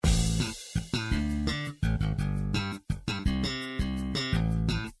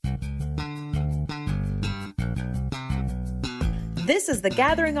This is the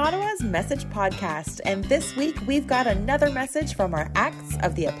Gathering Ottawa's Message Podcast, and this week we've got another message from our Acts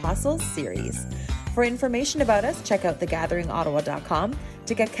of the Apostles series. For information about us, check out thegatheringottawa.com.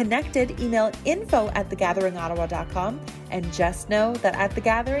 To get connected, email info@thegatheringottawa.com. And just know that at The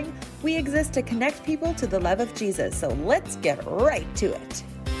Gathering, we exist to connect people to the love of Jesus. So let's get right to it.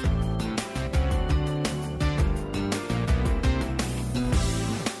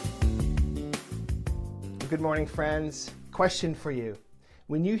 Good morning, friends. Question for you.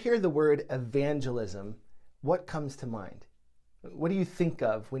 When you hear the word evangelism, what comes to mind? What do you think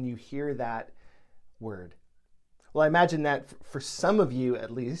of when you hear that word? Well, I imagine that for some of you, at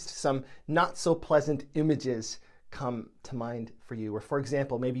least, some not so pleasant images come to mind for you. Or for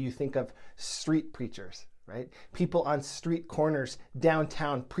example, maybe you think of street preachers, right? People on street corners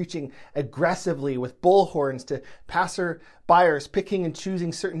downtown preaching aggressively with bullhorns to passer-buyers, picking and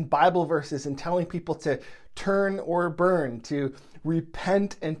choosing certain Bible verses and telling people to turn or burn, to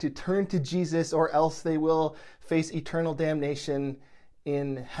repent and to turn to Jesus, or else they will face eternal damnation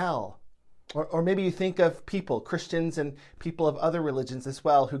in hell. Or maybe you think of people, Christians and people of other religions as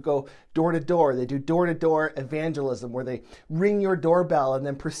well, who go door to door. They do door-to-door evangelism, where they ring your doorbell and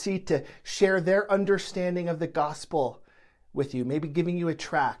then proceed to share their understanding of the gospel with you, maybe giving you a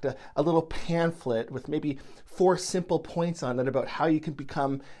tract, a little pamphlet with maybe 4 simple points on it about how you can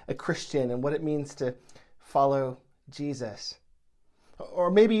become a Christian and what it means to follow Jesus. Or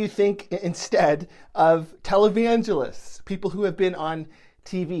maybe you think instead of televangelists, people who have been on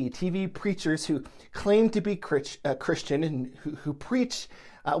TV preachers who claim to be Christian and who preach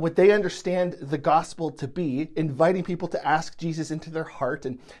what they understand the gospel to be, inviting people to ask Jesus into their heart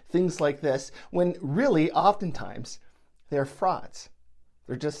and things like this, when really, oftentimes, they're frauds.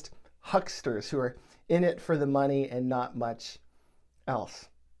 They're just hucksters who are in it for the money and not much else.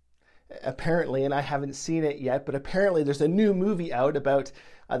 Apparently, and I haven't seen it yet, but apparently there's a new movie out about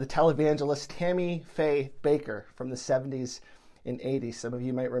the televangelist Tammy Faye Baker from the 70s and 80s. Some of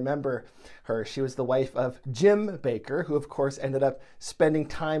you might remember her. She was the wife of Jim Baker, who of course ended up spending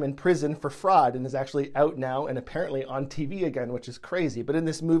time in prison for fraud and is actually out now and apparently on TV again, which is crazy. But in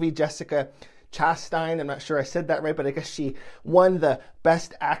this movie, Jessica Chastain, I'm not sure I said that right, but I guess she won the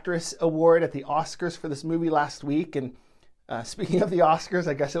Best Actress award at the Oscars for this movie last week. And speaking of the Oscars,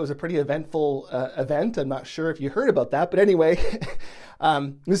 I guess it was a pretty eventful event. I'm not sure if you heard about that, but anyway,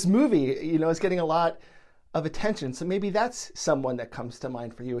 this movie, is getting a lot of attention. So maybe that's someone that comes to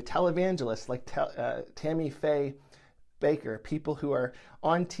mind for you, a televangelist like Tammy Faye Baker, people who are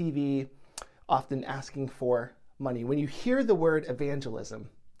on TV often asking for money. When you hear the word evangelism,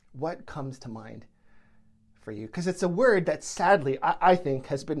 what comes to mind for you? Because it's a word that sadly, I think,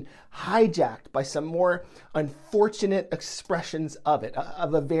 has been hijacked by some more unfortunate expressions of it,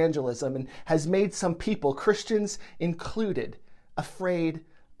 of evangelism, and has made some people, Christians included, afraid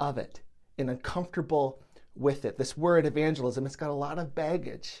of it and uncomfortable with it. This word evangelism, it's got a lot of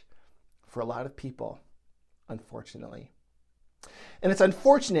baggage for a lot of people, unfortunately. And it's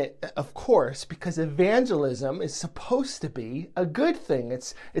unfortunate, of course, because evangelism is supposed to be a good thing.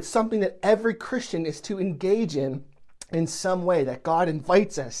 It's something that every Christian is to engage in some way, that God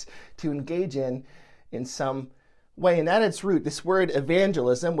invites us to engage in some way. And at its root, this word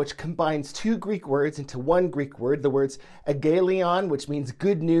evangelism, which combines 2 Greek words into one Greek word, the words agalion, which means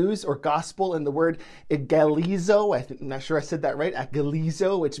good news or gospel, and the word egalizo, I'm not sure I said that right,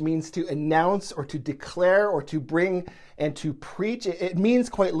 agalizo, which means to announce or to declare or to bring and to preach. It means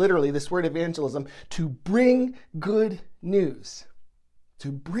quite literally, this word evangelism, to bring good news.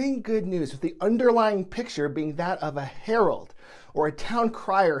 To bring good news, with the underlying picture being that of a herald or a town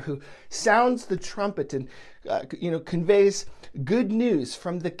crier who sounds the trumpet and conveys good news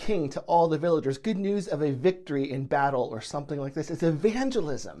from the king to all the villagers, good news of a victory in battle or something like this. It's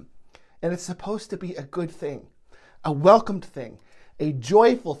evangelism, and it's supposed to be a good thing, a welcomed thing, a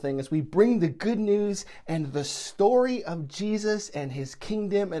joyful thing as we bring the good news and the story of Jesus and his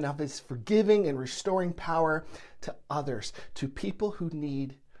kingdom and of his forgiving and restoring power to others, to people who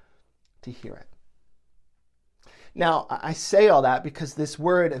need to hear it. Now, I say all that because this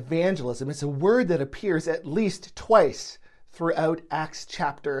word evangelism is a word that appears at least twice throughout Acts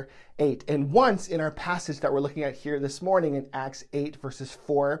chapter 8, and once in our passage that we're looking at here this morning in Acts 8, verses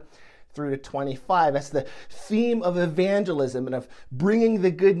 4 through to 25, as the theme of evangelism and of bringing the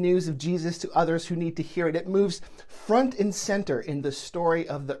good news of Jesus to others who need to hear it. It moves front and center in the story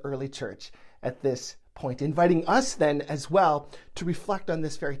of the early church at this point, inviting us then as well to reflect on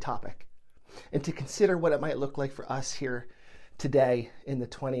this very topic and to consider what it might look like for us here today in the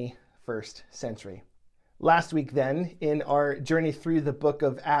 21st century. Last week then, in our journey through the book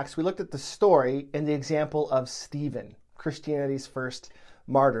of Acts, we looked at the story and the example of Stephen. Christianity's first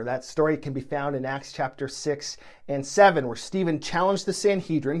martyr. That story can be found in Acts chapter 6 and 7, where Stephen challenged the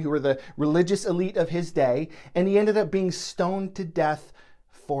Sanhedrin, who were the religious elite of his day, and he ended up being stoned to death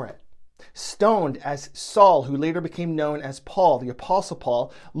for it. Stoned as Saul, who later became known as Paul, the Apostle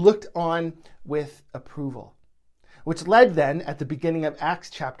Paul, looked on with approval. Which led then, at the beginning of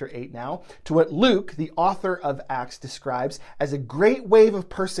Acts chapter 8 now, to what Luke, the author of Acts, describes as a great wave of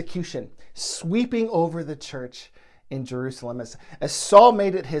persecution sweeping over the church in Jerusalem, as Saul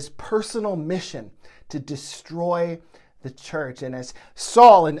made it his personal mission to destroy the church, and as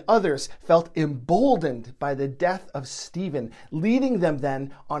Saul and others felt emboldened by the death of Stephen, leading them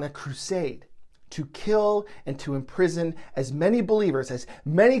then on a crusade to kill and to imprison as many believers, as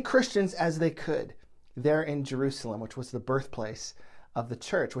many Christians as they could, there in Jerusalem, which was the birthplace of the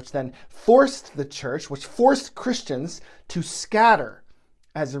church, which then forced the church, which forced Christians to scatter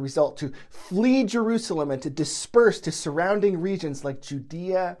as a result, to flee Jerusalem and to disperse to surrounding regions like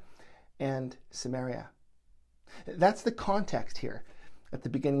Judea and Samaria. That's the context here at the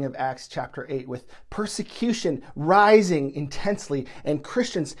beginning of Acts chapter 8, with persecution rising intensely and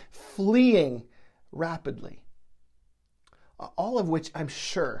Christians fleeing rapidly. All of which, I'm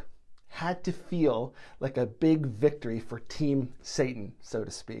sure, had to feel like a big victory for Team Satan, so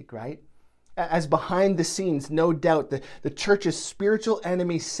to speak, right? As behind the scenes, no doubt, the church's spiritual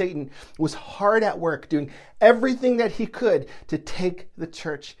enemy, Satan, was hard at work doing everything that he could to take the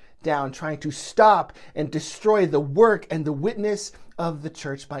church down, trying to stop and destroy the work and the witness of the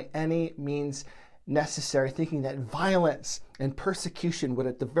church by any means necessary, thinking that violence and persecution would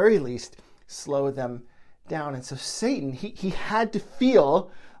at the very least slow them down. And so Satan, he had to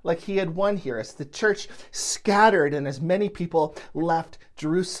feel like he had won here as the church scattered and as many people left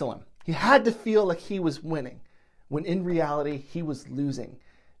Jerusalem. He had to feel like he was winning, when in reality he was losing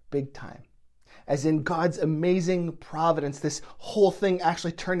big time. As in God's amazing providence, this whole thing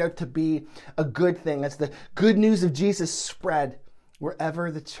actually turned out to be a good thing, as the good news of Jesus spread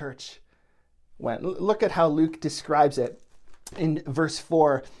wherever the church went. Look at how Luke describes it in verse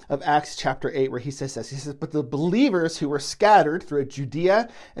 4 of Acts chapter 8, where he says this. He says, "But the believers who were scattered throughout Judea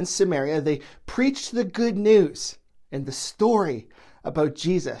and Samaria, they preached the good news and the story about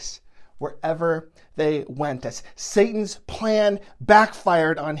Jesus wherever they went." As Satan's plan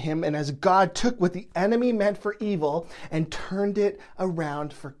backfired on him, and as God took what the enemy meant for evil and turned it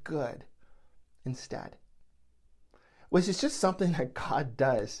around for good instead. Which is just something that God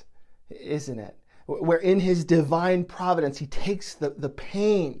does, isn't it? Where in his divine providence, he takes the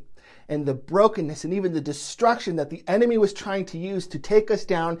pain and the brokenness and even the destruction that the enemy was trying to use to take us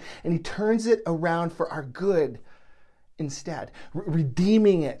down, and he turns it around for our good instead,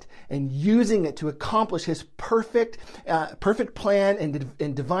 redeeming it and using it to accomplish his perfect plan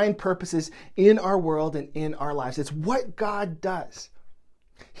and divine purposes in our world and in our lives. It's what God does.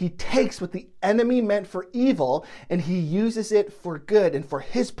 He takes what the enemy meant for evil and he uses it for good and for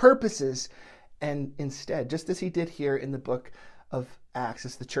his purposes. And instead, just as he did here in the book of Acts,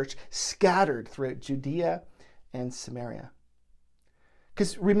 as the church scattered throughout Judea and Samaria.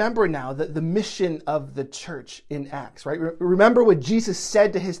 Because remember now that the mission of the church in Acts, right? Remember what Jesus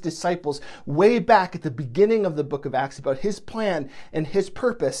said to his disciples way back at the beginning of the book of Acts about his plan and his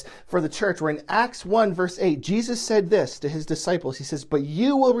purpose for the church. Where in Acts 1 verse 8, Jesus said this to his disciples. He says, "But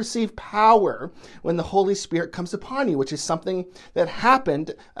you will receive power when the Holy Spirit comes upon you," which is something that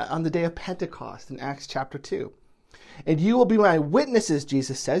happened on the day of Pentecost in Acts chapter 2. "And you will be my witnesses,"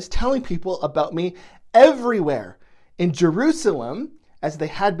 Jesus says, "telling people about me everywhere, in Jerusalem," as they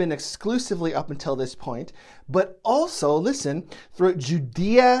had been exclusively up until this point, "but also," listen, "throughout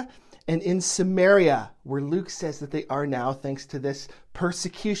Judea and in Samaria," where Luke says that they are now, thanks to this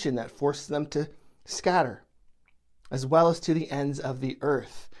persecution that forced them to scatter, "as well as to the ends of the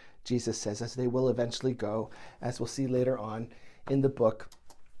earth," Jesus says, as they will eventually go, as we'll see later on in the book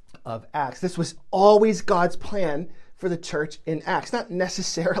of Acts. This was always God's plan for the church in Acts. Not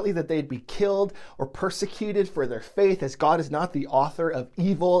necessarily that they'd be killed or persecuted for their faith, as God is not the author of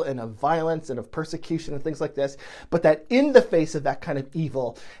evil and of violence and of persecution and things like this, but that in the face of that kind of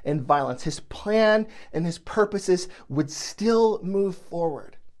evil and violence, his plan and his purposes would still move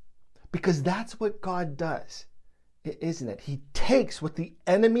forward. Because that's what God does, isn't it? He takes what the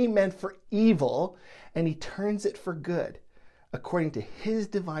enemy meant for evil and he turns it for good, according to his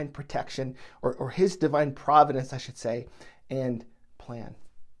divine protection, or his divine providence, I should say, and plan.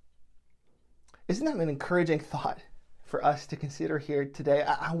 Isn't that an encouraging thought for us to consider here today?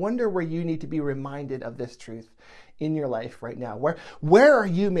 I wonder where you need to be reminded of this truth in your life right now. Where are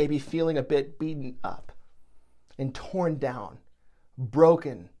you maybe feeling a bit beaten up and torn down,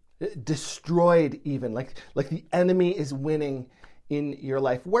 broken, destroyed even, like the enemy is winning in your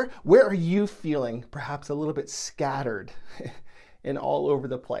life? Where are you feeling perhaps a little bit scattered and all over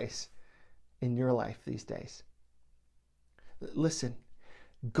the place in your life these days? Listen,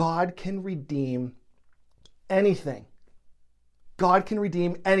 God can redeem anything. God can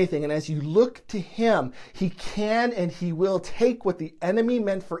redeem anything. And as you look to him, he can and he will take what the enemy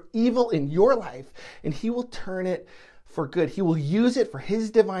meant for evil in your life and he will turn it for good. He will use it for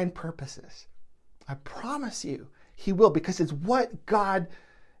his divine purposes. I promise you, he will, because it's what God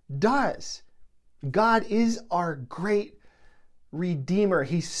does. God is our great Redeemer.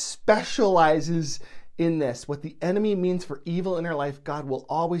 He specializes in this. What the enemy means for evil in our life, God will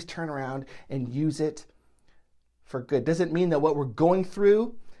always turn around and use it for good. Doesn't mean that what we're going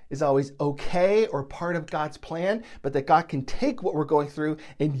through is always okay or part of God's plan, but that God can take what we're going through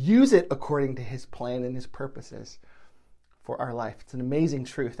and use it according to his plan and his purposes for our life. It's an amazing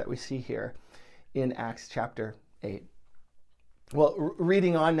truth that we see here in Acts chapter 8. Well,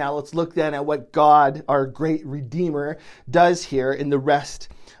 reading on now, let's look then at what God, our great Redeemer, does here in the rest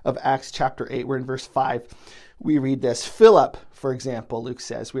of Acts chapter 8. We're in verse 5. We read this. Philip, for example, Luke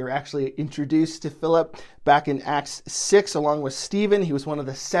says, we were actually introduced to Philip back in Acts 6 along with Stephen. He was one of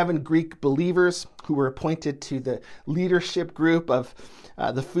the 7 Greek believers who were appointed to the leadership group of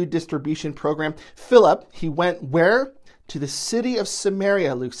the food distribution program. Philip, he went where? To the city of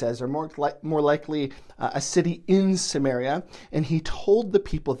Samaria, Luke says, or more likely a city in Samaria, and he told the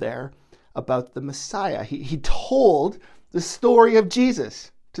people there about the Messiah. He told the story of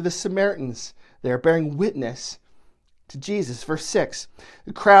Jesus to the Samaritans there, bearing witness to Jesus. Verse 6,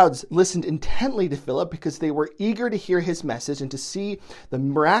 the crowds listened intently to Philip because they were eager to hear his message and to see the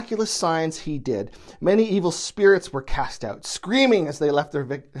miraculous signs he did. Many evil spirits were cast out, screaming as they left their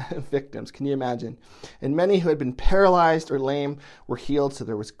victims. Can you imagine? And many who had been paralyzed or lame were healed. So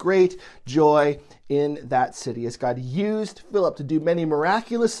there was great joy in that city as God used Philip to do many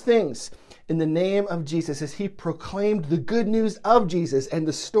miraculous things in the name of Jesus, as he proclaimed the good news of Jesus and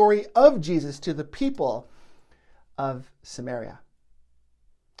the story of Jesus to the people of Samaria.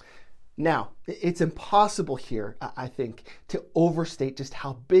 Now, it's impossible here, I think, to overstate just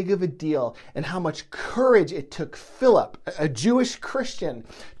how big of a deal and how much courage it took Philip, a Jewish Christian,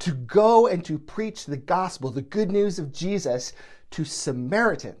 to go and to preach the gospel, the good news of Jesus, to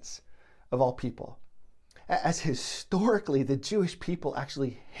Samaritans, of all people. As historically, the Jewish people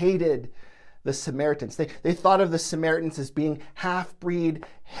actually hated the Samaritans. They thought of the Samaritans as being half-breed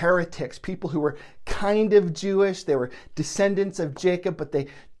heretics, people who were kind of Jewish. They were descendants of Jacob, but they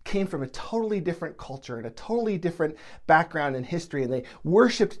came from a totally different culture and a totally different background and history, and they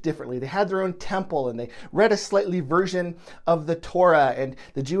worshipped differently. They had their own temple, and they read a slightly version of the Torah, and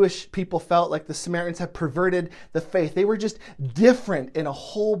the Jewish people felt like the Samaritans had perverted the faith. They were just different in a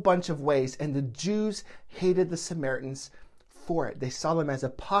whole bunch of ways, and the Jews hated the Samaritans for it. They saw them as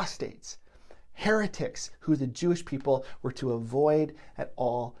apostates, heretics who the Jewish people were to avoid at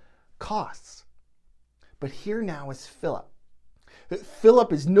all costs. But here now is Philip.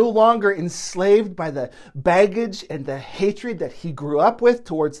 Philip is no longer enslaved by the baggage and the hatred that he grew up with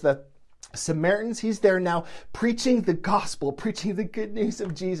towards the Samaritans. He's there now preaching the gospel, preaching the good news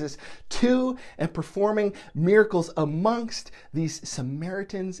of Jesus to and performing miracles amongst these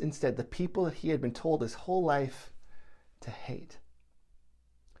Samaritans instead, the people that he had been told his whole life to hate.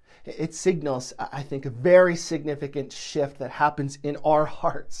 It signals, I think, a very significant shift that happens in our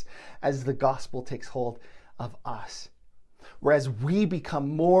hearts as the gospel takes hold of us. Whereas we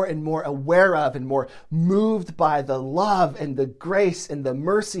become more and more aware of and more moved by the love and the grace and the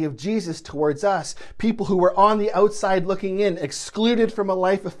mercy of Jesus towards us, people who were on the outside looking in, excluded from a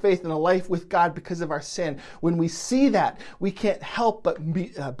life of faith and a life with God because of our sin. When we see that, we can't help but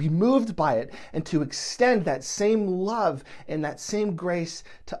be moved by it and to extend that same love and that same grace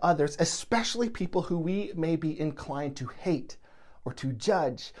to others, especially people who we may be inclined to hate or to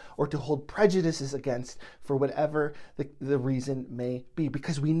judge, or to hold prejudices against for whatever the reason may be.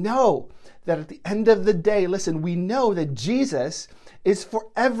 Because we know that at the end of the day, listen, we know that Jesus is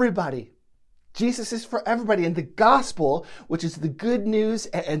for everybody. Jesus is for everybody. And the gospel, which is the good news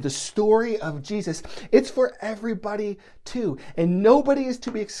and the story of Jesus, it's for everybody too. And nobody is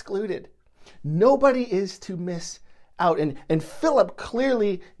to be excluded. Nobody is to miss out. And Philip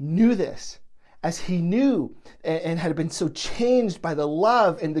clearly knew this, as he knew and had been so changed by the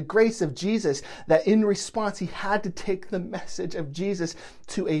love and the grace of Jesus that in response he had to take the message of Jesus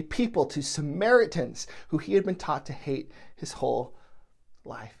to a people, to Samaritans, who he had been taught to hate his whole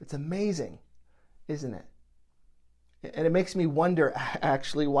life. It's amazing, isn't it? And it makes me wonder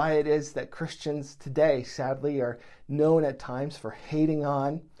actually why it is that Christians today, sadly, are known at times for hating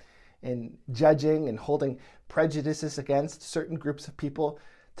on and judging and holding prejudices against certain groups of people.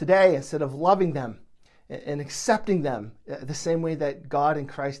 Today, instead of loving them and accepting them the same way that God in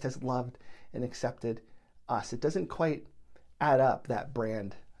Christ has loved and accepted us, it doesn't quite add up, that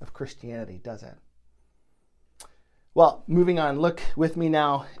brand of Christianity, does it? Well, moving on, look with me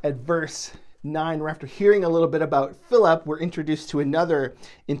now at verse 9, where after hearing a little bit about Philip, we're introduced to another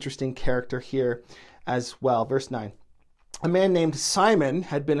interesting character here as well. Verse 9. A man named Simon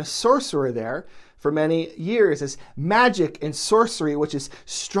had been a sorcerer there for many years, as magic and sorcery, which is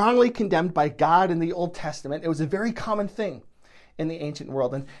strongly condemned by God in the Old Testament. It was a very common thing in the ancient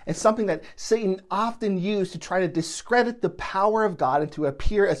world, and something that Satan often used to try to discredit the power of God and to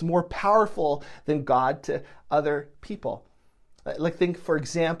appear as more powerful than God to other people. Like, think, for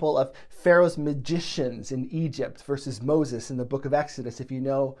example, of Pharaoh's magicians in Egypt versus Moses in the book of Exodus, if you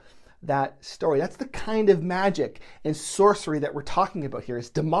know that story. That's the kind of magic and sorcery that we're talking about here. It's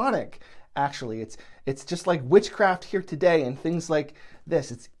demonic, actually. It's just like witchcraft here today and things like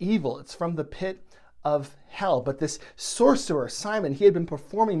this. It's evil. It's from the pit of hell. But this sorcerer, Simon, he had been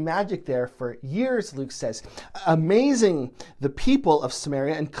performing magic there for years, Luke says, amazing the people of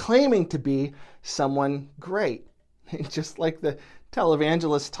Samaria and claiming to be someone great. Just like the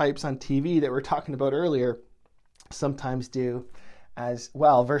televangelist types on TV that we're talking about earlier sometimes do as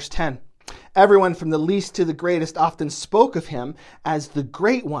well. Verse 10, everyone from the least to the greatest often spoke of him as the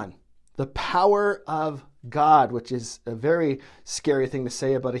great one, the power of God, which is a very scary thing to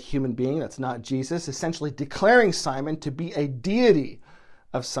say about a human being that's not Jesus, essentially declaring Simon to be a deity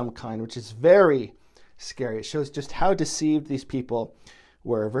of some kind, which is very scary. It shows just how deceived these people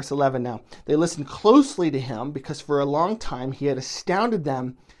were. Verse 11 now. They listened closely to him because for a long time he had astounded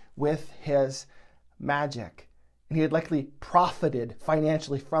them with his magic. And he had likely profited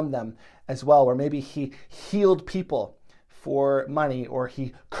financially from them as well, or maybe he healed people for money, or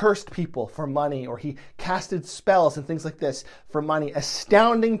he cursed people for money, or he casted spells and things like this for money,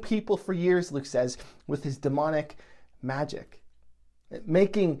 astounding people for years, Luke says, with his demonic magic,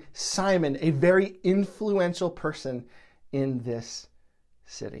 making Simon a very influential person in this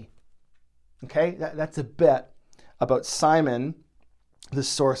city. Okay, that's a bit about Simon the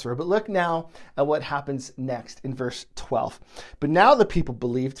sorcerer. But look now at what happens next in verse 12. But now the people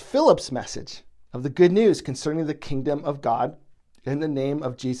believed Philip's message of the good news concerning the kingdom of God in the name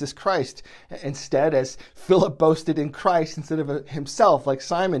of Jesus Christ. Instead, as Philip boasted in Christ instead of himself, like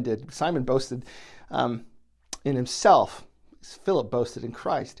Simon did. Simon boasted in himself. Philip boasted in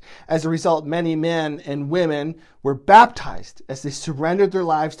Christ. As a result, many men and women were baptized as they surrendered their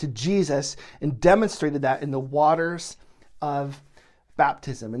lives to Jesus and demonstrated that in the waters of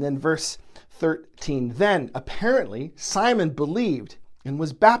baptism. And then verse 13, then apparently Simon believed and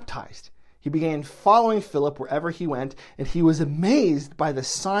was baptized. He began following Philip wherever he went, and he was amazed by the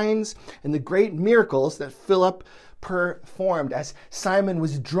signs and the great miracles that Philip performed, as Simon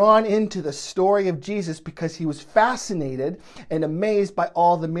was drawn into the story of Jesus because he was fascinated and amazed by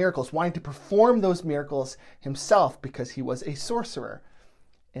all the miracles, wanting to perform those miracles himself because he was a sorcerer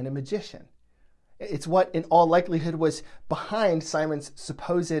and a magician. It's what in all likelihood was behind Simon's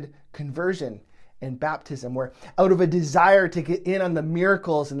supposed conversion and baptism, where out of a desire to get in on the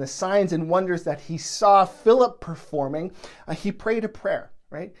miracles and the signs and wonders that he saw Philip performing, he prayed a prayer,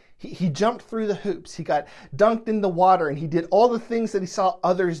 right? He jumped through the hoops. He got dunked in the water, and he did all the things that he saw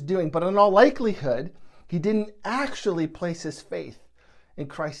others doing. But in all likelihood, he didn't actually place his faith in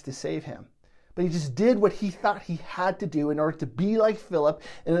Christ to save him. But he just did what he thought he had to do in order to be like Philip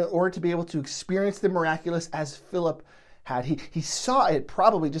and in order to be able to experience the miraculous as Philip had. He saw it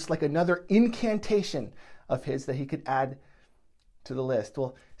probably just like another incantation of his that he could add to the list.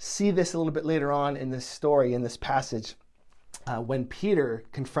 We'll see this a little bit later on in this story, in this passage, when Peter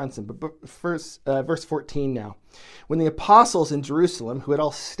confronts him. But first, verse 14 now. When the apostles in Jerusalem, who had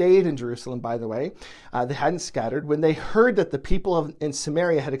all stayed in Jerusalem, by the way, they hadn't scattered, when they heard that the people in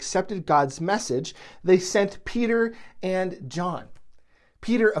Samaria had accepted God's message, they sent Peter and John.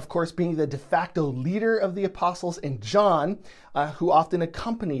 Peter, of course, being the de facto leader of the apostles, and John, who often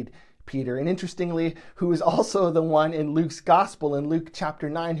accompanied Peter, and interestingly, who is also the one in Luke's gospel in Luke chapter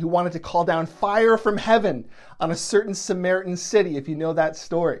 9 who wanted to call down fire from heaven on a certain Samaritan city, if you know that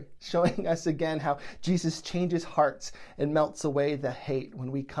story, showing us again how Jesus changes hearts and melts away the hate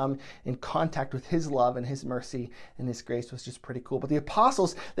when we come in contact with his love and his mercy and his grace, was just pretty cool. But the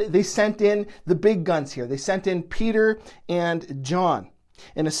apostles, they sent in the big guns here. They sent in Peter and John.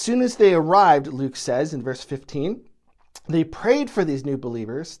 And as soon as they arrived, Luke says in verse 15, they prayed for these new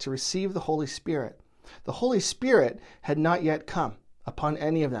believers to receive the Holy Spirit. The Holy Spirit had not yet come upon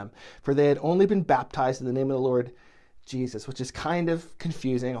any of them, for they had only been baptized in the name of the Lord Jesus, which is kind of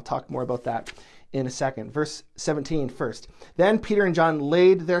confusing. I'll talk more about that in a second. Verse 17 first. Then Peter and John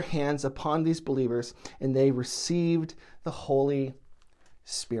laid their hands upon these believers, and they received the Holy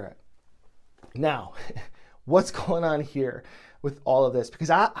Spirit. Now, what's going on here with all of this? Because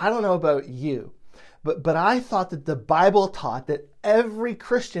I don't know about you, but I thought that the Bible taught that every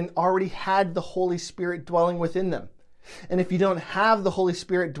Christian already had the Holy Spirit dwelling within them. And if you don't have the Holy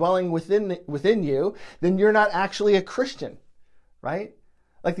Spirit dwelling within you, then you're not actually a Christian, right?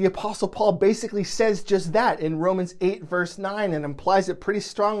 Like the Apostle Paul basically says just that in Romans 8, verse 9, and implies it pretty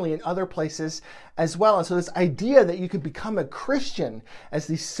strongly in other places as well. And so this idea that you could become a Christian, as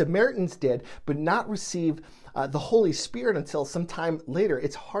the Samaritans did, but not receive the Holy Spirit until sometime later,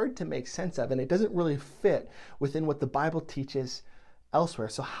 it's hard to make sense of, and it doesn't really fit within what the Bible teaches elsewhere.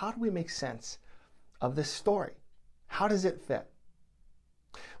 So how do we make sense of this story? How does it fit?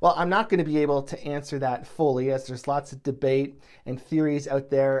 Well, I'm not going to be able to answer that fully, as there's lots of debate and theories out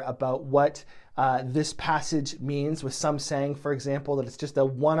there about what this passage means, with some saying, for example, that it's just a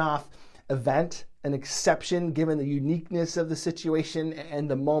one-off event, an exception given the uniqueness of the situation and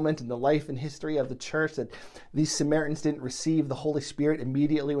the moment and the life and history of the church, that these Samaritans didn't receive the Holy Spirit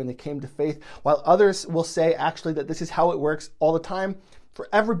immediately when they came to faith, while others will say actually that this is how it works all the time for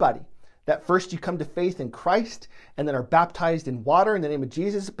everybody. That first you come to faith in Christ and then are baptized in water in the name of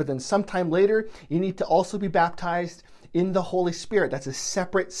Jesus, but then sometime later you need to also be baptized in the Holy Spirit. That's a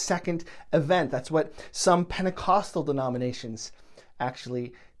separate second event. That's what some Pentecostal denominations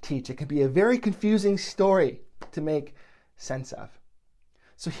actually teach. It can be a very confusing story to make sense of.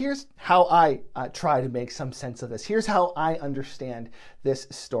 So here's how I try to make some sense of this. Here's how I understand this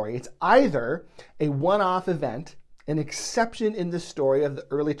story. It's either a one-off event, an exception in the story of the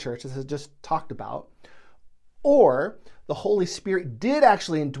early church, as I just talked about, or the Holy Spirit did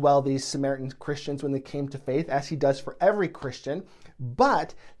actually indwell these Samaritan Christians when they came to faith, as he does for every Christian,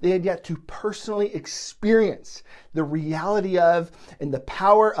 but they had yet to personally experience the reality of and the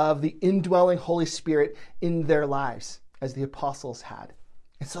power of the indwelling Holy Spirit in their lives, as the apostles had.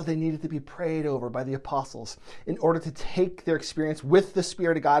 And so they needed to be prayed over by the apostles in order to take their experience with the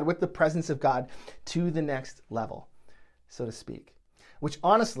Spirit of God, with the presence of God, to the next level, so to speak. Which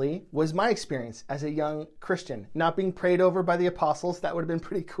honestly was my experience as a young Christian. Not being prayed over by the apostles, that would have been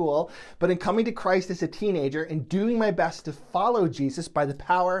pretty cool. But in coming to Christ as a teenager and doing my best to follow Jesus by the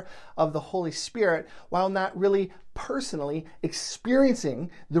power of the Holy Spirit, while not really personally experiencing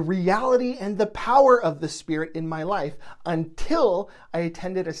the reality and the power of the Spirit in my life, until I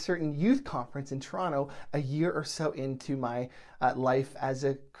attended a certain youth conference in Toronto a year or so into my life as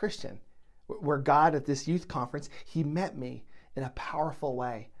a Christian, where God at this youth conference, he met me in a powerful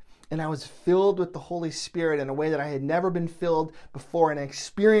way. And I was filled with the Holy Spirit in a way that I had never been filled before. And I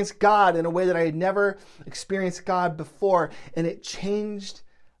experienced God in a way that I had never experienced God before. And it changed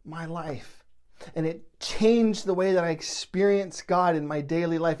my life. And it changed the way that I experienced God in my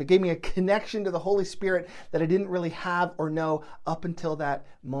daily life. It gave me a connection to the Holy Spirit that I didn't really have or know up until that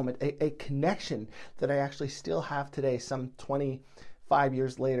moment. A connection that I actually still have today, some 25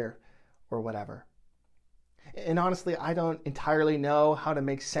 years later or whatever. And honestly, I don't entirely know how to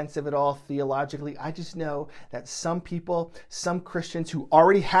make sense of it all theologically. I just know that some people, some Christians who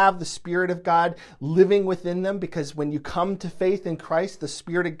already have the Spirit of God living within them, because when you come to faith in Christ, the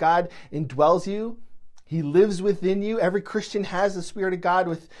Spirit of God indwells you. He lives within you. Every Christian has the Spirit of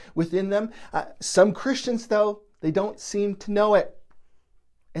God within them. Some Christians, though, they don't seem to know it.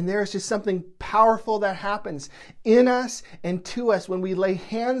 And there's just something powerful that happens in us and to us when we lay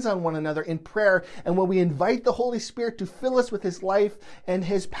hands on one another in prayer, and when we invite the Holy Spirit to fill us with his life and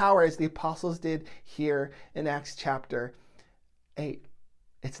his power, as the apostles did here in Acts chapter 8.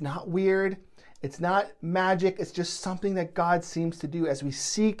 It's not weird. It's not magic. It's just something that God seems to do as we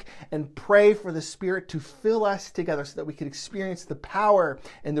seek and pray for the Spirit to fill us together, so that we can experience the power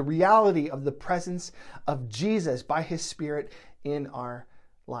and the reality of the presence of Jesus by his Spirit in our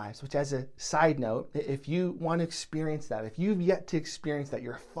lives. Which, as a side note, if you want to experience that, if you've yet to experience that,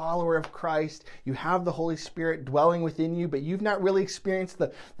 you're a follower of Christ, you have the Holy Spirit dwelling within you, but you've not really experienced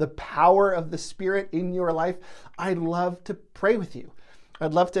the power of the Spirit in your life, I'd love to pray with you.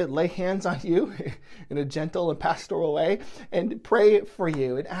 I'd love to lay hands on you in a gentle and pastoral way and pray for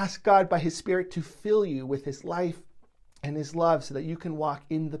you and ask God by his Spirit to fill you with his life and his love, so that you can walk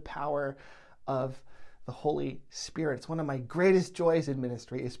in the power of the Holy Spirit. It's one of my greatest joys in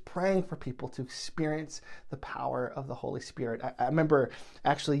ministry, is praying for people to experience the power of the Holy Spirit. I remember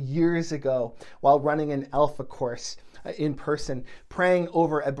actually years ago while running an Alpha course in person, praying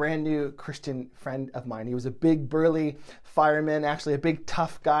over a brand new Christian friend of mine. He was a big burly fireman, actually a big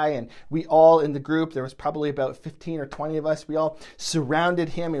tough guy, and we all in the group, there was probably about 15 or 20 of us, we all surrounded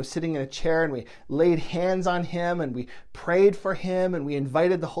him. He was sitting in a chair and we laid hands on him and we prayed for him and we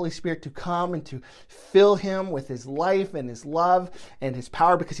invited the Holy Spirit to come and to fill him with his life and his love and his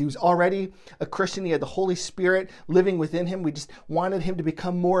power, because he was already a Christian. He had the Holy Spirit living within him. We just wanted him to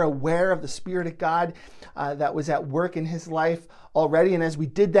become more aware of the Spirit of God that was at work in his life already. And as we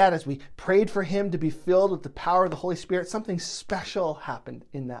did that, as we prayed for him to be filled with the power of the Holy Spirit, something special happened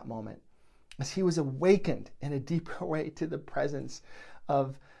in that moment as he was awakened in a deeper way to the presence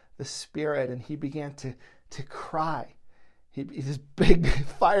of the Spirit, and he began to cry. He's this big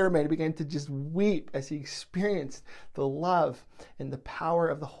fireman. He began to just weep as he experienced the love and the power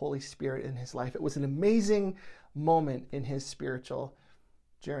of the Holy Spirit in his life. It was an amazing moment in his spiritual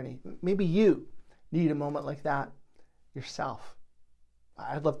journey. Maybe you need a moment like that yourself.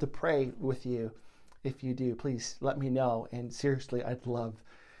 I'd love to pray with you. If you do, please let me know. And seriously, I'd love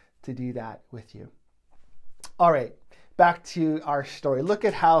to do that with you. All right, back to our story. Look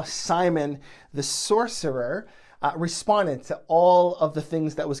at how Simon the sorcerer responded to all of the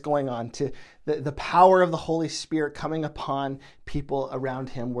things that was going on, to the power of the Holy Spirit coming upon people around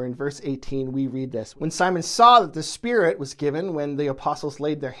him. Where in verse 18 we read this: when Simon saw that the Spirit was given when the apostles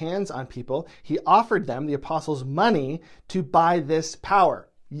laid their hands on people, he offered them, the apostles, money to buy this power.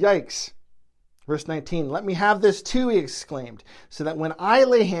 Yikes. Verse 19, let me have this too, he exclaimed, so that when I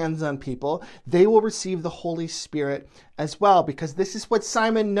lay hands on people, they will receive the Holy Spirit as well. Because this is what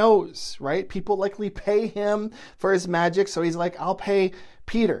Simon knows, right? People likely pay him for his magic. So he's like, I'll pay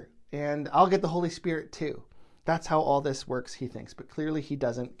Peter and I'll get the Holy Spirit too. That's how all this works, he thinks. But clearly he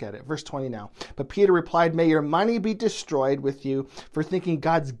doesn't get it. Verse 20 now. But Peter replied, may your money be destroyed with you for thinking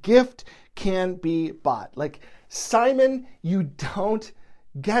God's gift can be bought. Like, Simon, you don't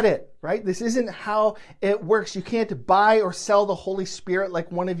get it, right? This isn't how it works. You can't buy or sell the Holy Spirit like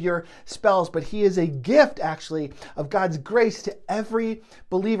one of your spells, but he is a gift, actually, of God's grace to every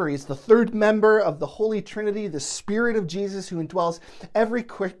believer. He's the third member of the Holy Trinity, the Spirit of Jesus who indwells every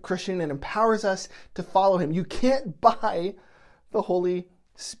Christian and empowers us to follow him. You can't buy the Holy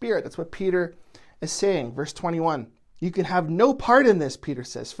Spirit. That's what Peter is saying. Verse 21. You can have no part in this, Peter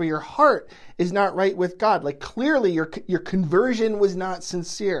says, for your heart is not right with God. Like, clearly your conversion was not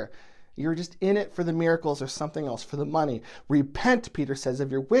sincere. You're just in it for the miracles or something else, for the money. Repent, Peter says,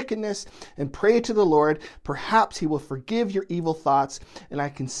 of your wickedness and pray to the Lord. Perhaps he will forgive your evil thoughts. And I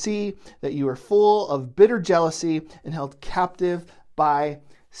can see that you are full of bitter jealousy and held captive by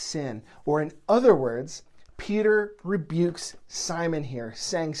sin. Or in other words, Peter rebukes Simon here,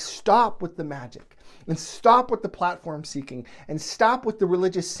 saying, stop with the magic. And stop with the platform seeking, and stop with the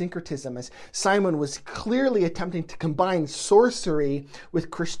religious syncretism, as Simon was clearly attempting to combine sorcery with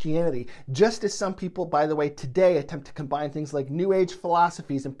Christianity, just as some people, by the way, today attempt to combine things like New Age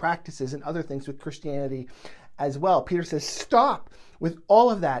philosophies and practices and other things with Christianity as well. Peter says, stop with all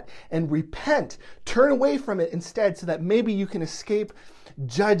of that and repent. Turn away from it instead, so that maybe you can escape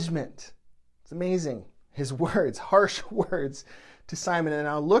judgment. It's amazing. His words, harsh words to Simon. And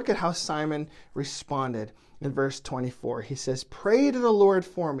now look at how Simon responded in verse 24. He says, pray to the Lord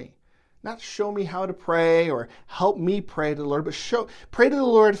for me. Not show me how to pray or help me pray to the Lord, but pray to the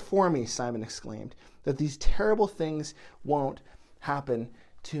Lord for me, Simon exclaimed, that these terrible things won't happen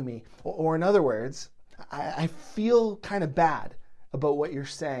to me. Or in other words, I feel kind of bad about what you're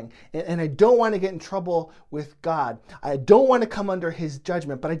saying. And I don't want to get in trouble with God. I don't want to come under his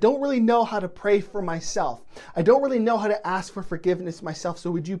judgment, but I don't really know how to pray for myself. I don't really know how to ask for forgiveness myself. So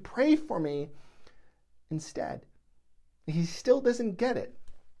would you pray for me instead? He still doesn't get it,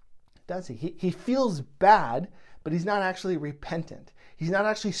 does he? He feels bad, but he's not actually repentant. He's not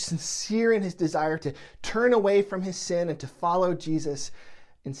actually sincere in his desire to turn away from his sin and to follow Jesus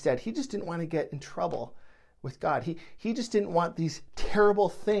instead. He just didn't want to get in trouble with God. He just didn't want these terrible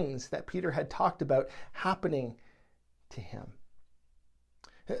things that Peter had talked about happening to him.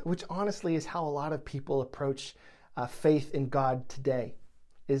 Which honestly is how a lot of people approach faith in God today,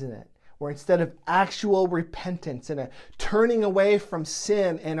 isn't it? Where instead of actual repentance and a turning away from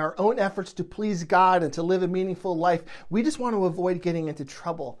sin and our own efforts to please God and to live a meaningful life, we just want to avoid getting into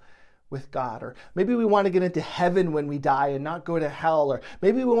trouble with God. Or maybe we want to get into heaven when we die and not go to hell. Or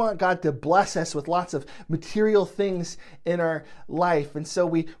maybe we want God to bless us with lots of material things in our life. And so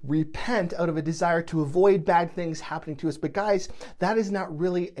we repent out of a desire to avoid bad things happening to us. But guys, that is not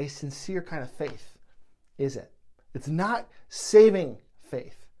really a sincere kind of faith. is it? It's not saving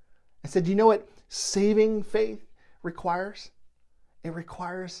faith. I said, you know what saving faith requires? It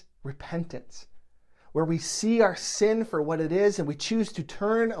requires repentance, where we see our sin for what it is and we choose to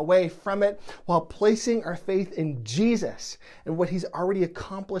turn away from it while placing our faith in Jesus and what he's already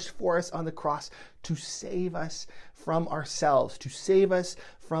accomplished for us on the cross to save us from ourselves, to save us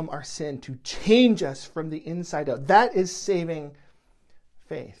from our sin, to change us from the inside out. That is saving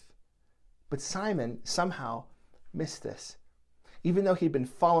faith. But Simon somehow missed this. Even though he'd been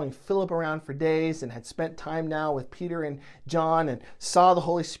following Philip around for days and had spent time now with Peter and John and saw the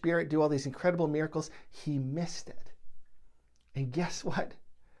Holy Spirit do all these incredible miracles, he missed it. And guess what?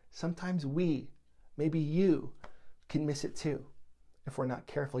 Sometimes we, maybe you, can miss it too if we're not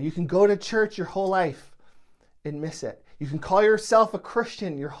careful. You can go to church your whole life and miss it. You can call yourself a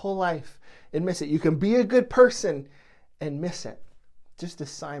Christian your whole life and miss it. You can be a good person and miss it, just as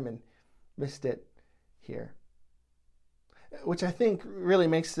Simon missed it here. Which I think really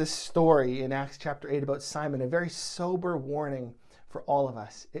makes this story in Acts chapter 8 about Simon a very sober warning for all of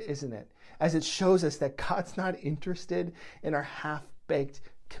us, isn't it? As it shows us that God's not interested in our half-baked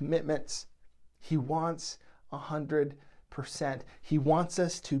commitments. He wants 100%. He wants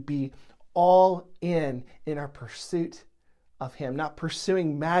us to be all in our pursuit of him, not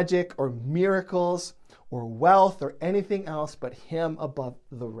pursuing magic or miracles or wealth or anything else but him above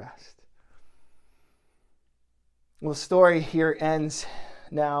the rest. Well, the story here ends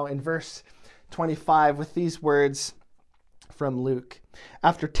now in verse 25 with these words from Luke.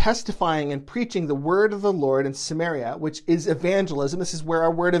 After testifying and preaching the word of the Lord in Samaria, which is evangelism, this is where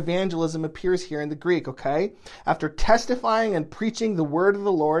our word evangelism appears here in the Greek, okay? After testifying and preaching the word of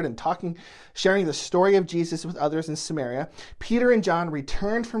the Lord and sharing the story of Jesus with others in Samaria, Peter and John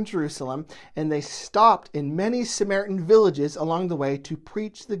returned from Jerusalem, and they stopped in many Samaritan villages along the way to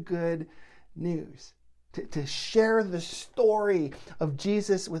preach the good news. To share the story of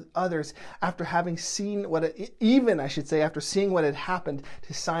Jesus with others after having seen after seeing what had happened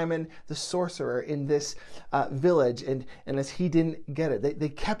to Simon the sorcerer in this village. And as he didn't get it, they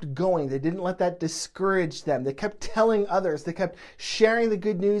kept going. They didn't let that discourage them. They kept telling others. They kept sharing the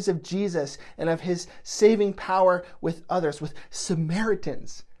good news of Jesus and of his saving power with others, with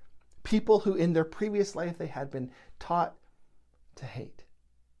Samaritans, people who in their previous life they had been taught to hate.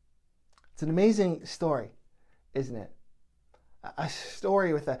 It's an amazing story, isn't it? A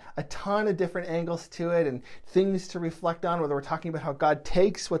story with a ton of different angles to it and things to reflect on, whether we're talking about how God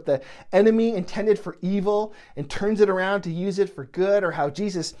takes what the enemy intended for evil and turns it around to use it for good, or how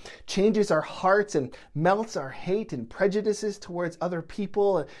Jesus changes our hearts and melts our hate and prejudices towards other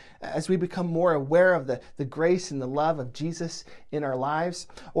people as we become more aware of the grace and the love of Jesus in our lives,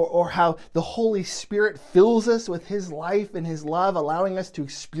 or how the Holy Spirit fills us with his life and his love, allowing us to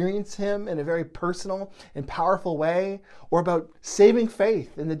experience him in a very personal and powerful way, or about saving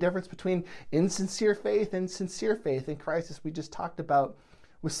faith and the difference between insincere faith and sincere faith in Christ, as we just talked about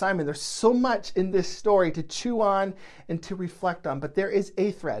with Simon. There's so much in this story to chew on and to reflect on, but there is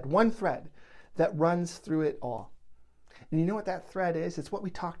one thread that runs through it all. And you know what that thread is? It's what we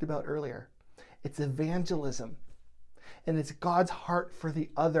talked about earlier. It's evangelism. And it's God's heart for the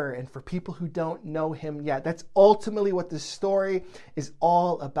other and for people who don't know him yet. That's ultimately what this story is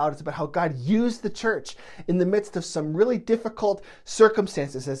all about. It's about how God used the church in the midst of some really difficult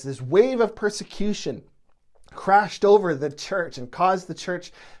circumstances as this wave of persecution crashed over the church and caused the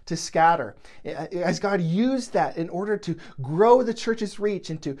church to scatter. As God used that in order to grow the church's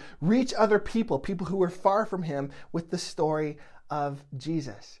reach and to reach other people who were far from him, with the story of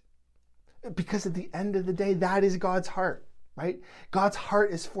Jesus. Because at the end of the day, that is God's heart, right? God's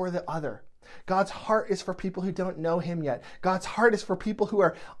heart is for the other. God's heart is for people who don't know him yet. God's heart is for people who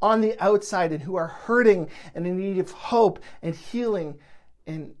are on the outside and who are hurting and in need of hope and healing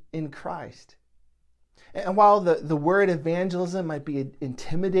in Christ. And while the word evangelism might be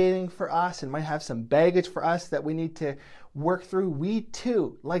intimidating for us and might have some baggage for us that we need to work through, we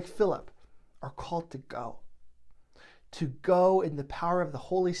too, like Philip, are called to go. To go in the power of the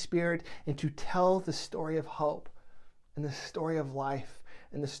Holy Spirit and to tell the story of hope and the story of life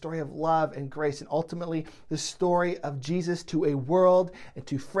and the story of love and grace, and ultimately the story of Jesus to a world and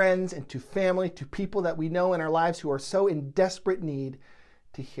to friends and to family, to people that we know in our lives who are so in desperate need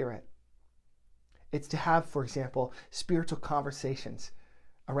to hear it. It's to have, for example, spiritual conversations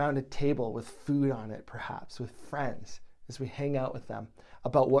around a table with food on it, perhaps with friends, as we hang out with them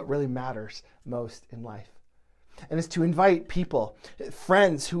about what really matters most in life. And it's to invite people,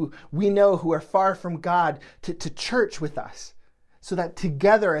 friends who we know who are far from God, to church with us, so that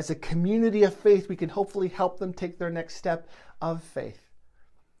together as a community of faith, we can hopefully help them take their next step of faith.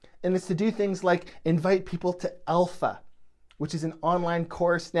 And it's to do things like invite people to Alpha, which is an online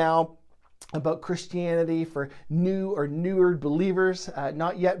course now about Christianity for new or newer believers,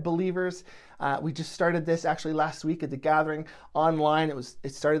 not yet believers. We just started this actually last week at the Gathering online.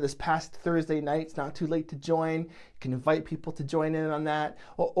 It started this past Thursday night. It's not too late to join. You can invite people to join in on that.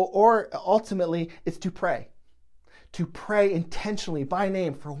 Or ultimately, it's to pray. To pray intentionally by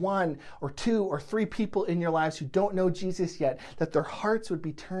name for 1 or 2 or 3 people in your lives who don't know Jesus yet, that their hearts would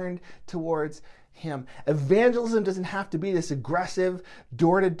be turned towards Him. Evangelism doesn't have to be this aggressive,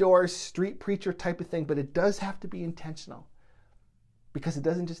 door-to-door, street preacher type of thing, but it does have to be intentional because it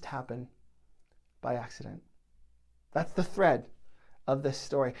doesn't just happen by accident. That's the thread of this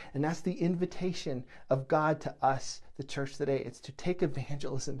story, and that's the invitation of God to us, the church today. It's to take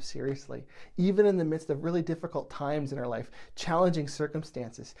evangelism seriously, even in the midst of really difficult times in our life, challenging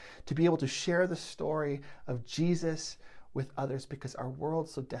circumstances, to be able to share the story of Jesus with others because our world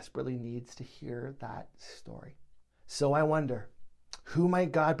so desperately needs to hear that story. So I wonder, who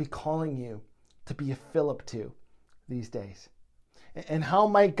might God be calling you to be a Philip to these days? And how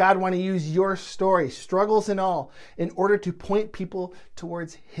might God want to use your story, struggles and all, in order to point people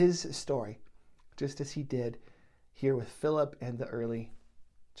towards His story, just as He did here with Philip and the early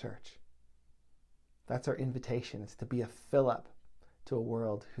church? That's our invitation. It's to be a Philip to a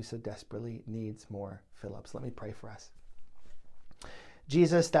world who so desperately needs more Philips. Let me pray for us.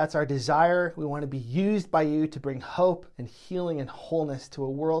 Jesus, that's our desire. We want to be used by You to bring hope and healing and wholeness to a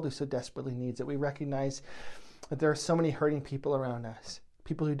world who so desperately needs it. We recognize that there are so many hurting people around us,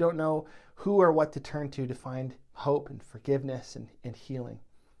 people who don't know who or what to turn to find hope and forgiveness and healing.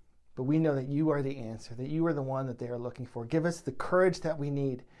 But we know that You are the answer, that You are the one that they are looking for. Give us the courage that we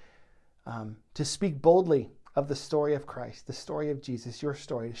need to speak boldly of the story of Christ, the story of Jesus, Your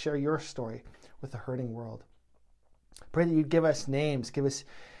story, to share Your story with a hurting world. Pray that You'd give us names, give us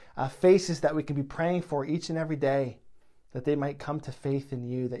faces that we can be praying for each and every day, that they might come to faith in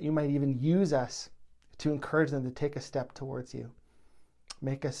You, that You might even use us to encourage them to take a step towards You.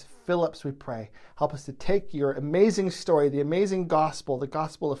 Make us Philips, we pray. Help us to take Your amazing story, the amazing gospel, the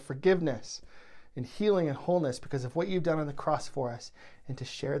gospel of forgiveness and healing and wholeness because of what You've done on the cross for us, and to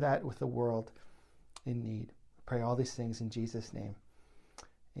share that with the world in need. I pray all these things in Jesus' name.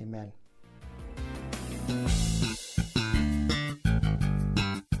 Amen.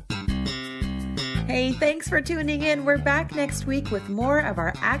 Hey, thanks for tuning in. We're back next week with more of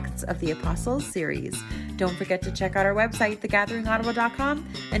our Acts of the Apostles series. Don't forget to check out our website, thegatheringottawa.com,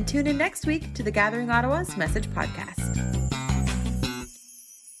 and tune in next week to The Gathering Ottawa's Message Podcast.